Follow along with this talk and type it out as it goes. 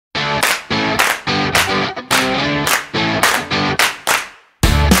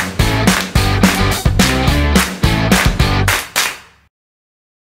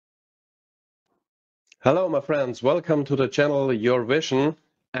Hello, my friends. Welcome to the channel Your Vision.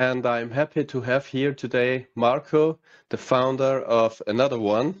 And I'm happy to have here today Marco, the founder of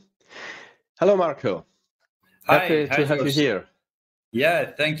Another-1. Hello, Marco. Happy to have you here. Yeah,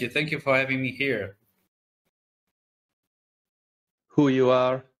 thank you. Thank you for having me here. Who you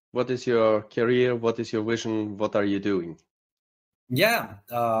are, what is your career, what is your vision, what are you doing? Yeah,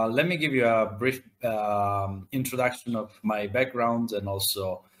 let me give you a brief introduction of my background and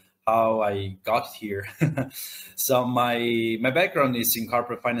also how I got here. So my background is in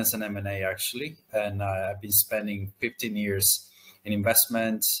corporate finance and M&A actually, and I've been spending 15 years in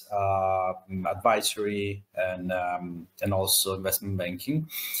investment, advisory, and also investment banking.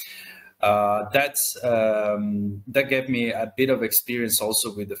 That gave me a bit of experience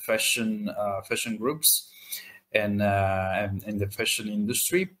also with the fashion groups and in the fashion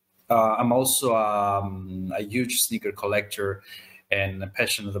industry. I'm also a huge sneaker collector and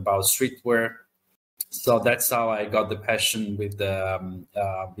passionate about streetwear. So that's how I got the passion with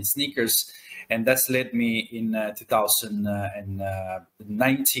sneakers, and that's led me in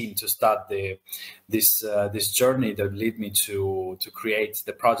 2019 to start this journey that led me to create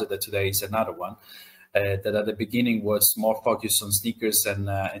the project that today is Another-1. That at the beginning was more focused on sneakers and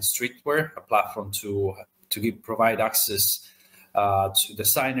streetwear, a platform to provide access to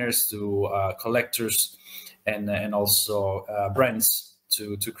designers, to collectors, and also brands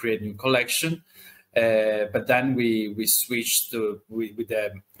to create new collection. But then we switched with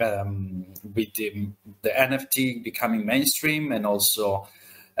the NFT becoming mainstream, and also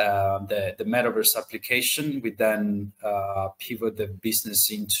the metaverse application. We then pivot the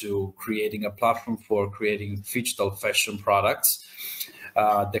business into creating a platform for creating phygital fashion products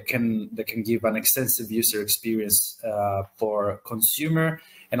that can give an extensive user experience for consumer,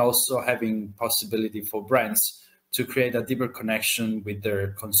 and also having possibility for brands to create a deeper connection with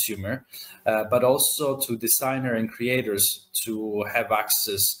their consumer, but also to designer and creators to have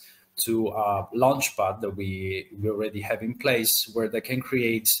access to a launchpad that we already have in place, where they can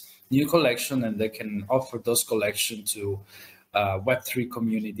create new collection and they can offer those collection to Web3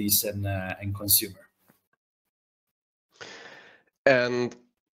 communities and consumer. And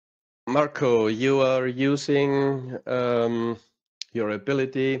Marco, you are using your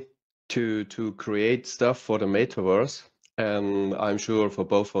ability to create stuff for the metaverse, and I'm sure for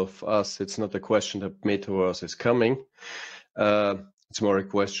both of us it's not a question that metaverse is coming. It's more a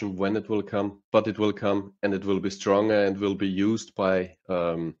question when it will come, but it will come, and it will be stronger and will be used by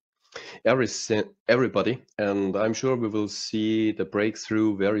everybody, and I'm sure we will see the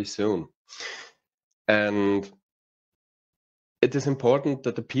breakthrough very soon. And it is important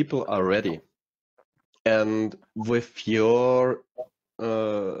that the people are ready. And with your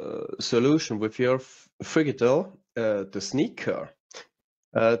solution, with your phygital, the sneaker,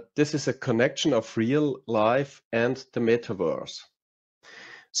 this is a connection of real life and the metaverse.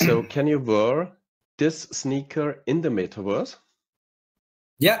 So can you wear this sneaker in the metaverse?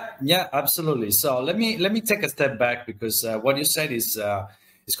 Yeah, absolutely. So let me take a step back, because what you said is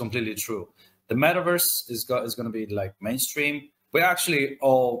completely true. The metaverse is going to be like mainstream. We're actually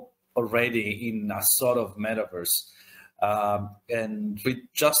all already in a sort of metaverse. And we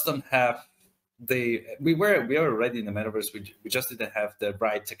just don't have we are already in the metaverse. We just didn't have the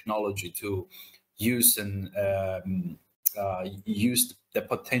right technology to use and use the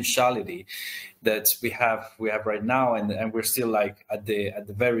potentiality that we have right now, and we're still like at the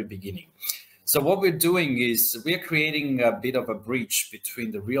very beginning. So what we're doing is we are creating a bit of a bridge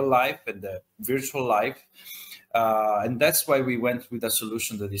between the real life and the virtual life, and that's why we went with a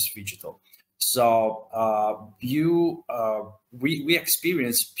solution that is phygital. So we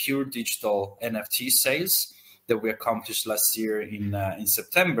experienced pure digital NFT sales that we accomplished last year in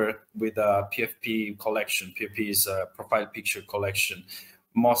September with a PFP collection. PFP is a profile picture collection,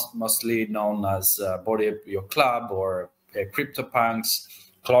 mostly known as Body Up Your Club or CryptoPunks,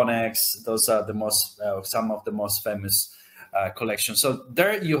 Clonex. Those are the most some of the most famous collections. So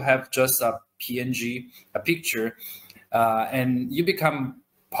there you have just a PNG, a picture, and you become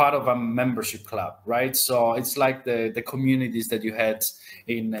part of a membership club, right? So it's like the communities that you had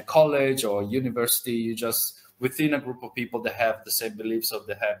in college or university. You just within a group of people that have the same beliefs, or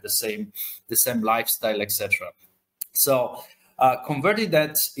they have the same lifestyle, etc. So converting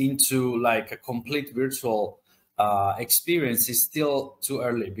that into like a complete virtual experience is still too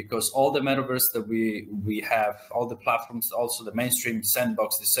early, because all the metaverse that we have, all the platforms, also the mainstream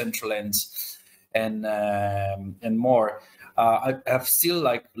sandbox, the Decentraland, and more, have still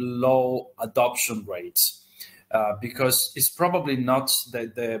like low adoption rates. Because it's probably not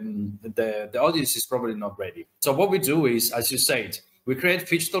the audience is probably not ready. So what we do is, as you said, we create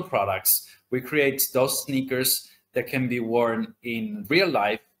phygital products we create those sneakers that can be worn in real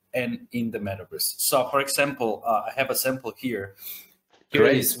life and in the metaverse. So, for example, I have a sample here. Here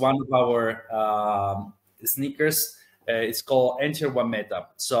Great. is one of our sneakers. It's called Another-1 Meta.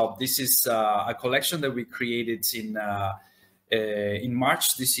 So this is a collection that we created in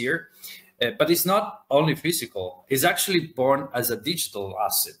March this year. But it's not only physical. It's actually born as a digital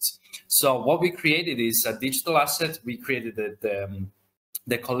asset. So what we created is a digital asset. We created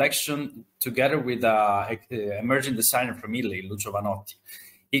the collection together with an emerging designer from Italy, Lucio Vanotti.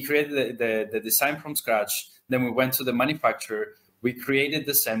 He created the design from scratch. Then we went to the manufacturer. We created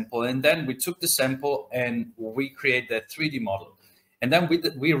the sample, and then we took the sample and we created the 3D model. And then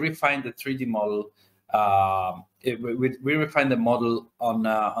we refined the 3D model. We refined the model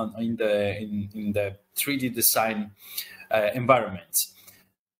in the 3D design environment.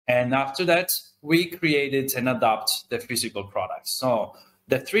 And after that, we created and adapt the physical products. So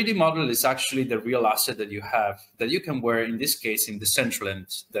the 3D model is actually the real asset that you have, that you can wear, in this case, in the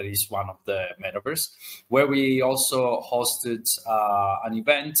Decentraland, that is one of the metaverse, where we also hosted an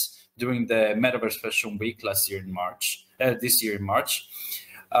event during the Metaverse Fashion Week this year in March.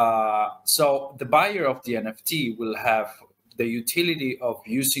 So the buyer of the NFT will have the utility of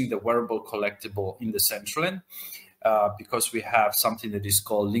using the wearable collectible in the Decentraland, because we have something that is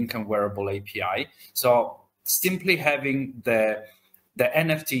called Link and Wearable API. So simply having the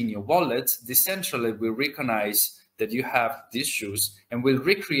NFT in your wallet, Decentraland will recognize that you have these shoes and will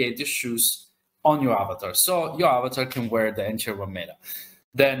recreate these shoes on your avatar. So your avatar can wear the Another-1 Meta.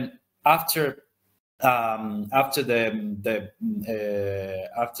 Then after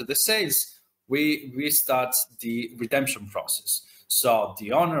the sales, we start the redemption process. So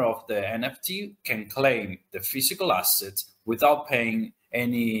the owner of the NFT can claim the physical asset without paying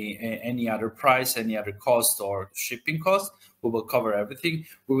any other price, any other cost or shipping cost. We will cover everything.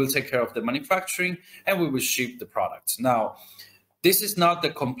 We will take care of the manufacturing, and we will ship the product. Now, this is not the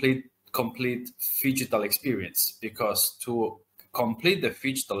complete phygital experience, because to complete the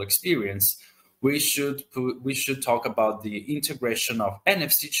phygital experience, we should talk about the integration of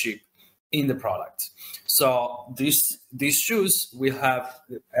NFC chip in the product. So these shoes will have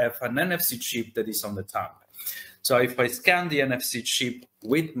an NFC chip that is on the tongue. So if I scan the NFC chip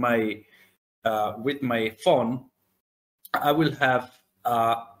with my phone, I will have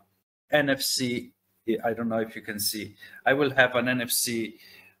NFC. I don't know if you can see. I will have an NFC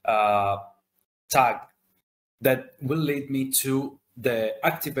tag that will lead me to the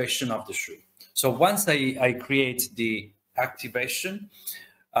activation of the shoe. So once I create the activation,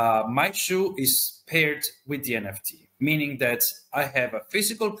 my shoe is paired with the NFT, meaning that I have a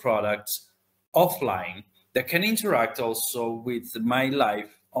physical product offline that can interact also with my life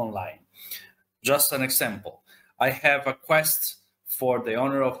online. Just an example, I have a quest for the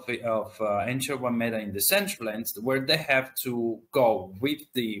owner of Another-1 Meta in the Decentraland, where they have to go with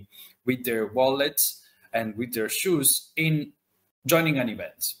their wallets and with their shoes in joining an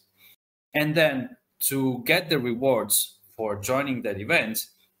event. And then to get the rewards for joining that event,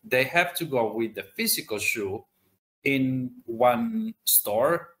 they have to go with the physical shoe in one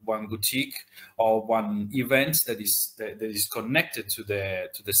store, one boutique, or one event that is connected to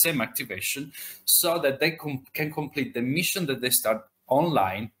the same activation, so that they can complete the mission that they start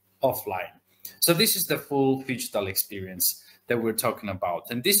online, offline. So this is the full phygital experience that we're talking about,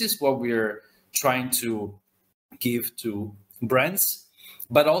 and this is what we're trying to give to brands,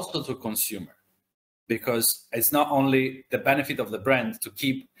 but also to consumer, because it's not only the benefit of the brand to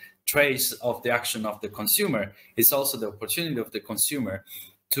keep trace of the action of the consumer, it's also the opportunity of the consumer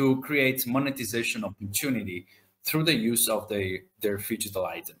to create monetization opportunity through the use of their phygital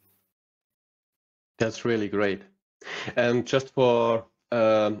item. That's really great. And just for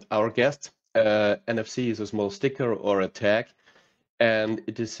our guests, NFC is a small sticker or a tag, and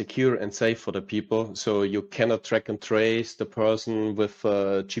it is secure and safe for the people. So you cannot track and trace the person with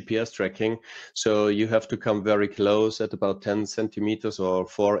GPS tracking. So you have to come very close at about 10 centimeters or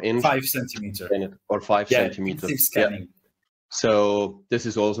 4 inches. 5 centimeters. Or 5 centimeters. Scanning. Yeah. So this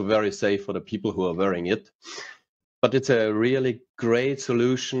is also very safe for the people who are wearing it. But it's a really great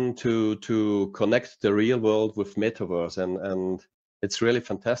solution to connect the real world with metaverse, and it's really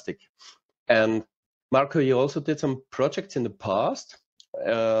fantastic. And Marco, you also did some projects in the past,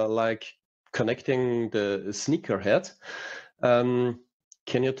 like connecting the sneakerhead.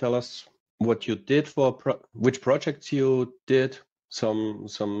 Can you tell us what you did for which projects you did,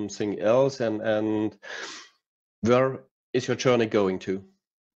 something else, and where is your journey going to?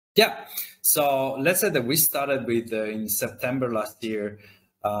 Yeah. So let's say that we started with in September last year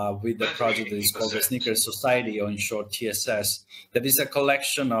with the project that is called the Sneaker Society, or in short TSS. That is a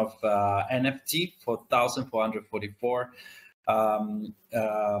collection of NFT for 1,444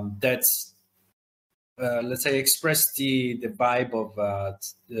 that's let's say express the vibe of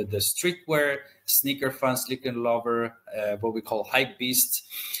the streetwear, sneaker fan, sneaker lover, what we call hype beast.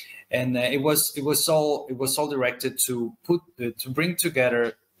 And it was all directed to bring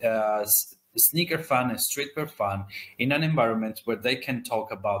together sneaker fan and streetwear fan in an environment where they can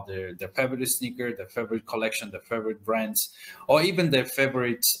talk about their favorite sneaker, their favorite collection, their favorite brands, or even their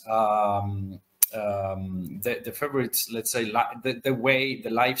favorite the favorite, let's say, the way, the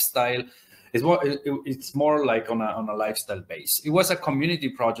lifestyle. It's more like on a lifestyle base. It was a community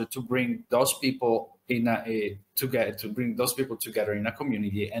project to bring those people together in a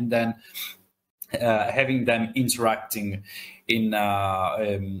community, and then having them interacting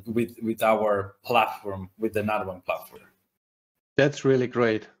with our platform, with the NAYOM1 platform. That's really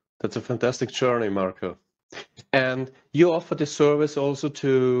great. That's a fantastic journey, Marco. And you offer this service also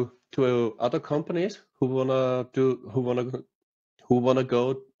to other companies who wanna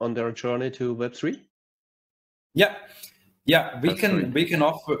go on their journey to Web3? Yeah, we can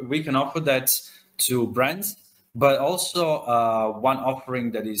offer that to brands, but also one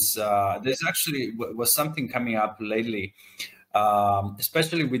offering that is there's actually was something coming up lately,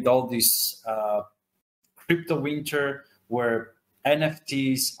 especially with all this crypto winter, where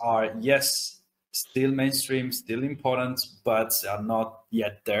NFTs are, yes, still mainstream, still important, but are not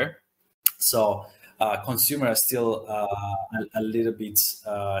yet there. So consumers are still a little bit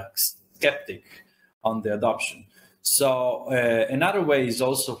skeptic on the adoption. So another way is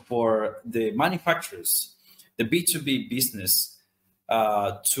also for the manufacturers, the B2B business,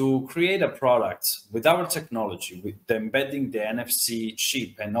 to create a product with our technology, with embedding the NFC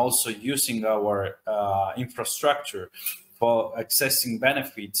chip, and also using our infrastructure for accessing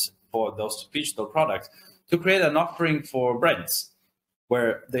benefits for those digital products, to create an offering for brands,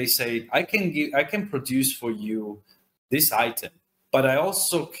 where they say, I can produce for you this item, but I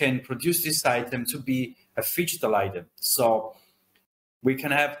also can produce this item to be a phygital item. So we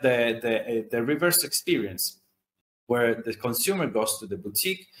can have the reverse experience, where the consumer goes to the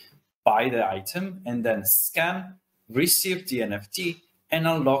boutique, buy the item, and then scan, receive the NFT, and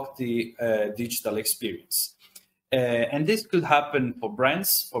unlock the digital experience. And this could happen for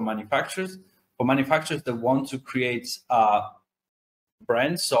brands, for manufacturers that want to create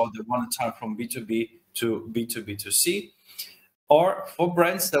brands, so they want to turn from B2B to B2B2C, or for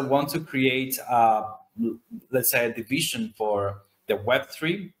brands that want to create, let's say, a division for the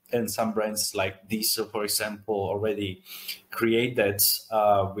Web3. And some brands like Diesel, for example, already create that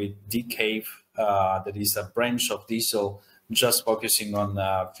with Decave, that is a branch of Diesel, just focusing on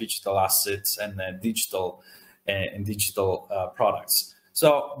digital assets and digital products.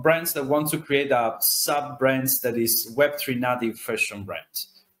 So brands that want to create a sub-brands that is Web3 native fashion brand,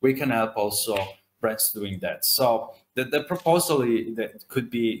 we can help also brands doing that. So the proposal that could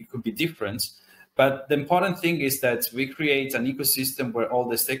be different, but the important thing is that we create an ecosystem where all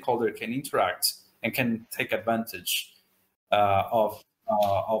the stakeholders can interact and can take advantage of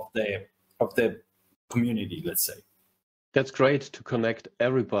the community, let's say. That's great to connect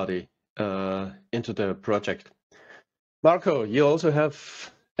everybody into the project. Marco, you also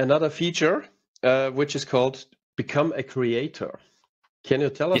have another feature which is called Become a Creator. Can you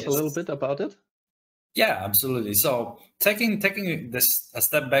tell us a little bit about it? Yeah, absolutely. So taking this a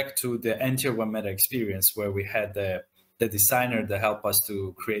step back to the Another-1 meta experience, where we had the designer that helped us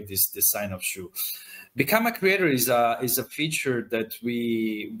to create this design of shoe. Become a Creator is a feature that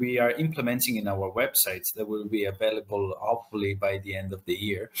we are implementing in our website that will be available hopefully by the end of the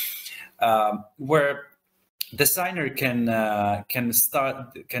year, where designer can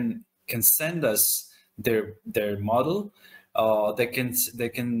send us their model. They can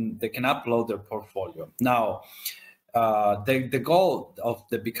upload their portfolio. Now, the goal of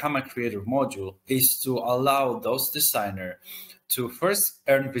the Become a Creator module is to allow those designers to first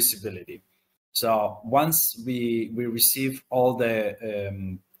earn visibility. So once we receive all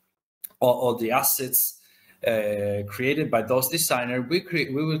the assets created by those designers, we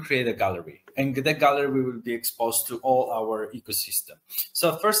will create a gallery, and the gallery will be exposed to all our ecosystem.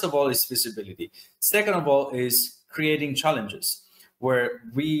 So first of all is visibility. Second of all is creating challenges, where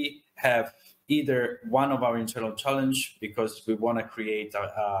we have either one of our internal challenge because we want to create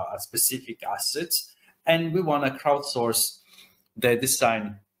a specific asset, and we want to crowdsource the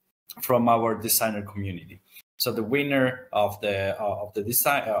design from our designer community. So the winner of the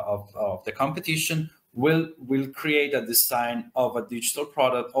design of the competition will create a design of a digital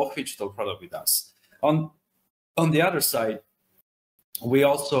product or phygital product with us. On the other side, we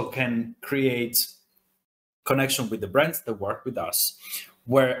also can create connection with the brands that work with us,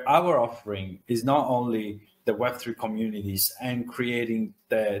 where our offering is not only the Web3 communities and creating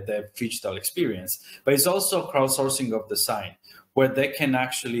the phygital experience, but it's also crowdsourcing of design, where they can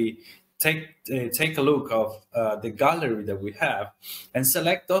actually take a look of the gallery that we have and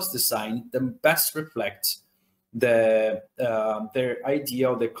select those designs that best reflect their idea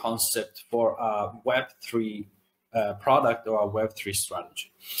or the concept for a Web3 product or a Web3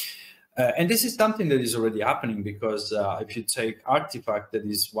 strategy. And this is something that is already happening, because if you take Artifact, that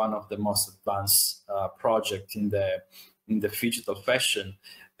is one of the most advanced projects in the phygital fashion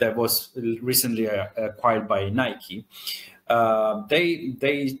that was recently acquired by Nike,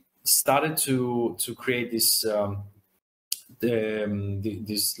 they started to create this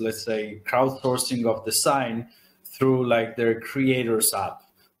this, let's say, crowdsourcing of design through like their creators app,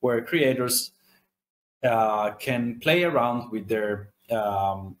 where creators can play around with their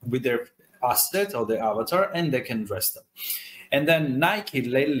asset or their avatar, and they can dress them. And then Nike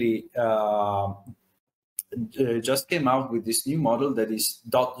lately just came out with this new model that is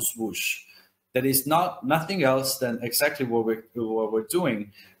dot swoosh, that is nothing else than exactly what we're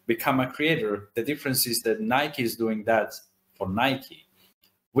doing, become a creator. The difference is that Nike is doing that for Nike.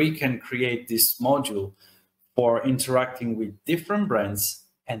 We can create this module for interacting with different brands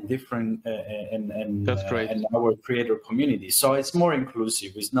and different and our creator community. So it's more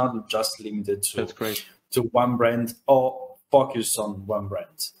inclusive. It's not just limited to one brand or focus on one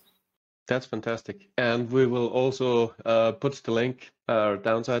brand. That's fantastic. And we will also put the link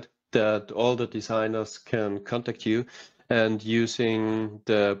downside that all the designers can contact you and, using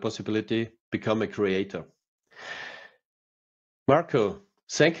the possibility, become a creator. Marco,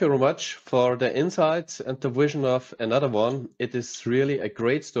 thank you very much for the insights and the vision of Another-1. It is really a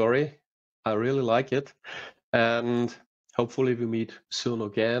great story. I really like it. And hopefully we meet soon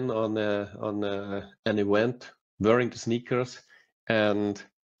again on an event wearing the sneakers. And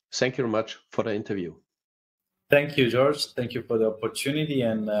thank you very much for the interview. Thank you, George. Thank you for the opportunity,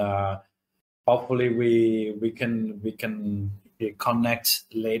 and hopefully we can connect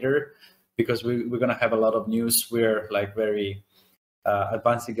later, because we're gonna have a lot of news. We're like very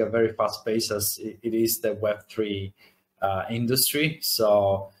advancing at a very fast pace, as it is the Web3 industry.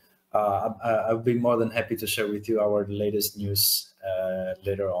 So I'll be more than happy to share with you our latest news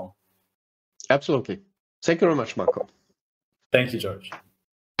later on. Absolutely. Thank you very much, Marco. Thank you, George.